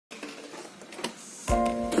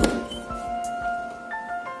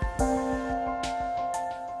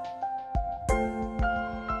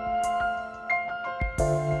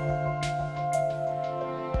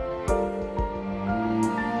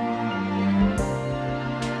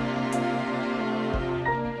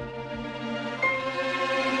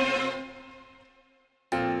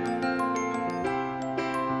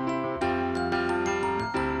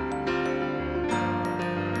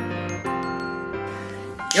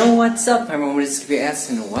Yo, what's up? I'm Muhammad Rizqi PS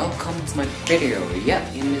and welcome to my video. Yeah,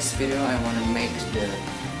 in this video I want to make the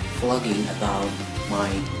vlogging about my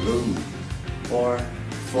room or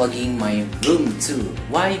vlogging my room too.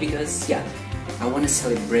 Why? Because yeah, I want to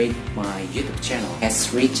celebrate my YouTube channel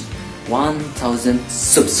has reached 1000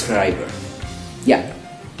 subscribers. Yeah,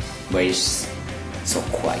 but it's so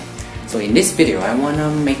quiet. So in this video I want to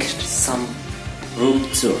make some room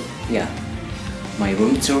tour. Yeah, my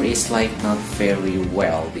room tour is like not very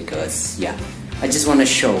well because yeah, I just want to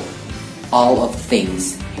show all of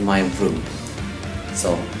things in my room.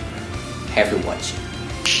 So have you watch.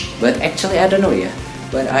 But actually I don't know yet.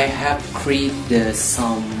 But I have created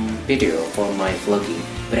some video for my vlogging.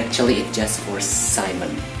 But actually it's just for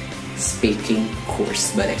Simon speaking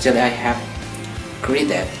course. But actually I have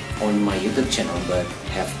created on my YouTube channel, but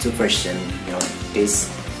have two versions, you know, this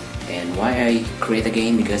and why I create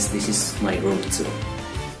again because this is my room too.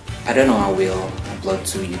 I don't know I will upload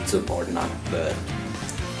to YouTube or not, but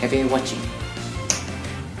have you watching.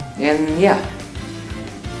 And yeah,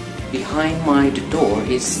 behind my door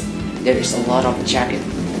there is a lot of jacket.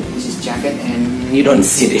 This is jacket and you don't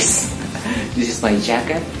see this. This is my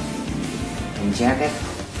jacket and jacket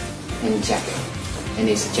and jacket and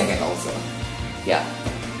this jacket also. Yeah,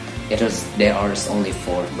 there are only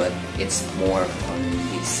 4, but it's more on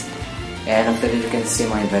this. And after that you can see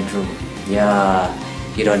my bedroom. Yeah,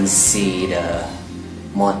 you don't see the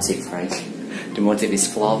motif, right? The motif is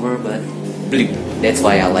flower but blue. That's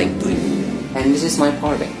why I like blue. And this is my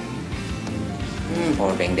powerbank.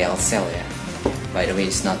 Powerbank they'll sell, yeah. By the way,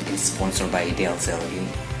 it's not sponsored by DLCL. Okay?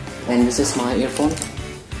 And this is my earphone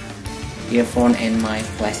and my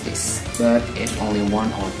flash disk. But it's only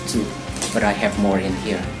 1 or 2. But I have more in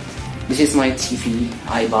here. This is my TV.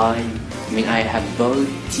 I have bought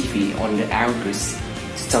TV on the August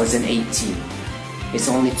 2018. It's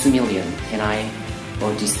only 2 million and I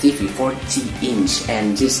bought this TV 40-inch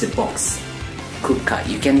and this is the box. Kuka.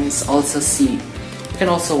 You can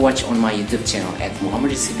also watch on my YouTube channel at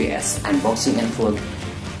Muhammad Rizqi PS unboxing and vlog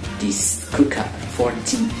this Kuka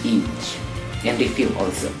 40-inch and refill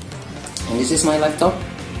also. And this is my laptop.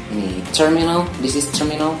 Terminal. This is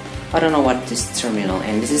terminal. I don't know what this terminal.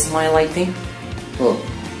 And this is my lighting. Oh,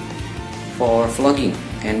 for vlogging.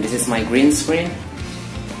 And this is my green screen.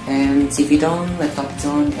 And TV down, laptop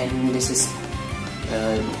down, and this is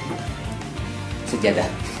setelah.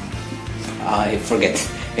 I forget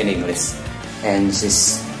in English. And this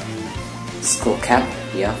is school cap,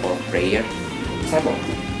 yeah, for prayer table.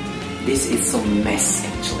 This is so mess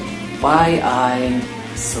actually. Why I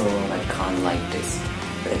can't like this?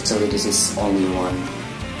 But actually this is only one.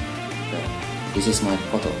 This is my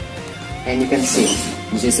photo, and you can see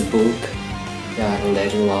this is a book. Yeah,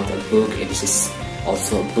 there's a lot of book. And this is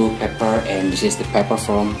also blue paper, and this is the paper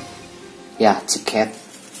from ticket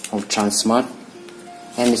from Transmart.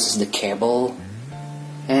 And this is the cable,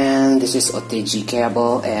 and this is OTG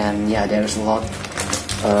cable, and yeah, there's a lot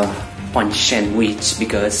punch sandwich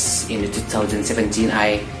because in the 2017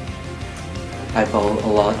 I bought a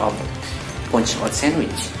lot of punch out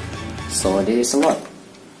sandwich, so this is a lot.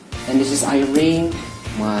 And this is earring,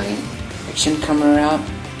 my action camera,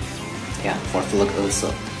 yeah, for vlog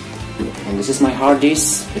also. And this is my hard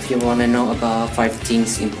disk. If you wanna know about 5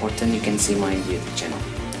 things important, you can see my YouTube channel.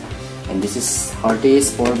 And this is hard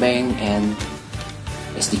disk, powerbank, and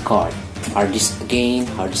SD card. Hard disk again,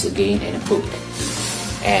 and a book.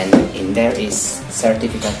 And in there is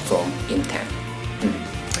certificate from Intel.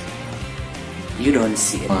 You don't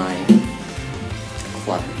see my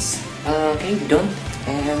clothes. Okay, don't.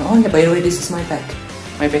 And oh yeah, by the way, this is my bag.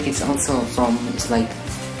 My bag is also it's like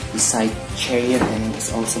beside chair, and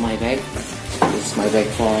it's also my bag. It's my bag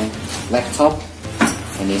from laptop,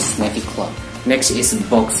 and it's navy club. Next is a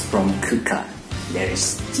box from Kuka. There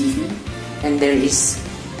is TV, and there is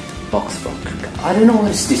box from Kuka. I don't know what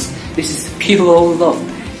is this. This is pillow love.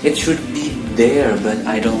 It should be there, but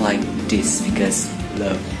I don't like this because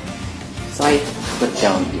love. So I put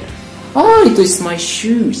down here. Oh, it is my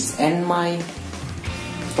shoes and my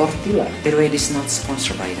tortilla. By the way, this is not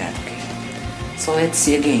sponsored by that. Okay. So let's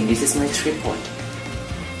see again. This is my tripod.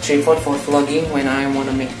 Tripod for vlogging when I want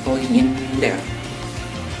to make vlogging in there.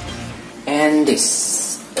 And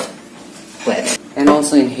this plate. And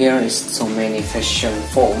also in here is so many fashion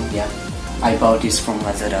foam. Yeah, I bought this from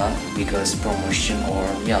Lazada because promotion or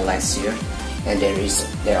last year. And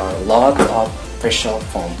there are a lot of facial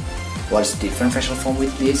foam. What's different facial foam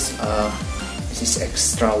with this? This is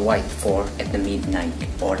extra white for at the midnight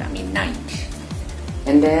or night.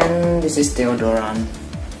 And then this is deodorant.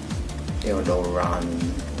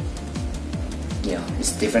 Yeah,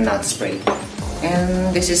 it's different, not spray.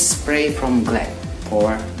 And this is spray from Glad.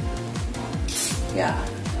 for, yeah,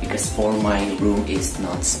 because for my room is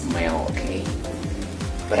not smell, okay.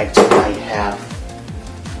 But actually I have,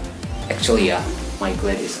 my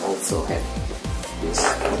glad is also have this.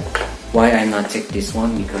 Why I not take this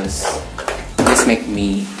one? Because this make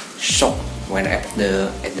me shocked when at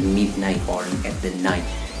the midnight or at the night,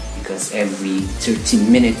 because every 30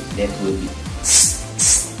 minutes that will be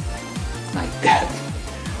like that.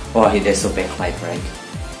 Oh, there's so backlight, right?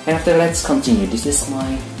 And after, let's continue. This is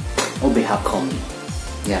my Komi.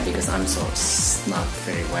 Yeah, because I'm so not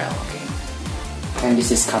very well, okay. And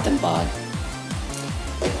this is cotton bud.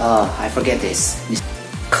 I forget this.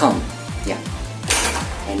 Comb, yeah.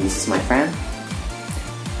 And this is my fan.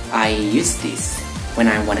 I use this when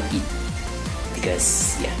I wanna eat,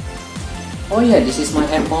 because yeah. Oh yeah, this is my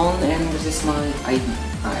headphone, and this is my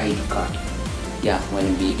ID card. Yeah,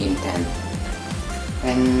 when we in 10.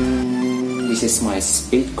 And this is my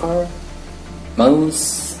speaker,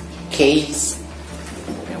 mouse, case,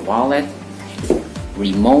 my wallet,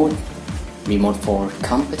 remote for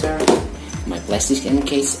computer, my PlayStation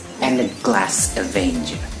case, and the glass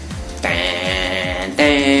Avenger. Dang,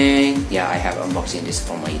 dang. Yeah, I have unboxing this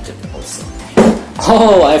for my YouTube also.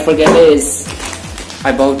 Oh, I forget this.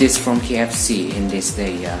 I bought this from KFC in this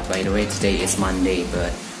day. Yeah, by the way, today is Monday,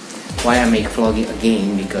 but why I make vlogging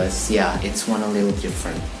again? Because yeah, it's one a little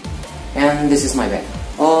different. And this is my bag.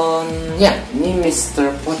 Yeah, name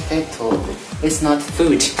Mr. Potato. It's not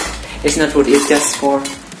food. It's not food. It's just for,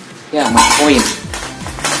 yeah, my coin.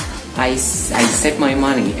 I save my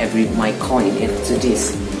money, my coin into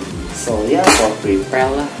this. So yeah, for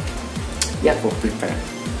prepare. Yeah, for prepare.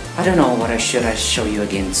 I don't know what I should show you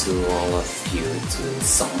again to all of you, to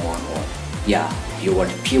someone, or yeah, you are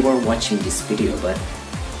the people watching this video. But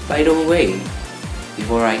by the way,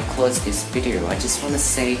 before I close this video, I just want to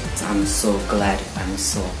say I'm so glad,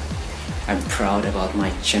 I'm proud about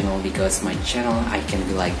my channel, because my channel I can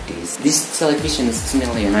be like this. This television is 2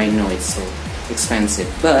 million, I know it's so expensive,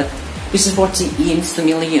 but this is 40 inch 2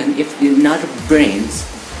 million. If you're not brains,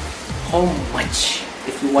 how much?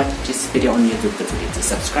 If you watch this video on YouTube, don't forget to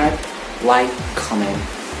subscribe, like, comment,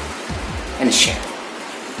 and share.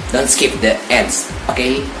 Don't skip the ads,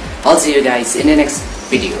 okay? I'll see you guys in the next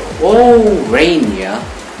video. Oh, rain, yeah.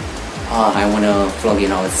 I wanna vlog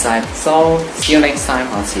in outside. So see you next time.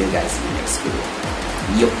 I'll see you guys in the next video.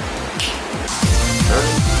 Yo.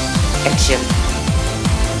 Action.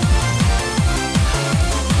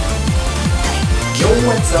 Yo,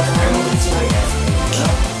 what's up? I'm Rizqi PS.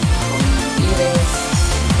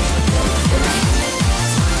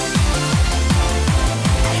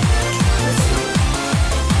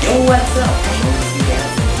 Yo, what's up?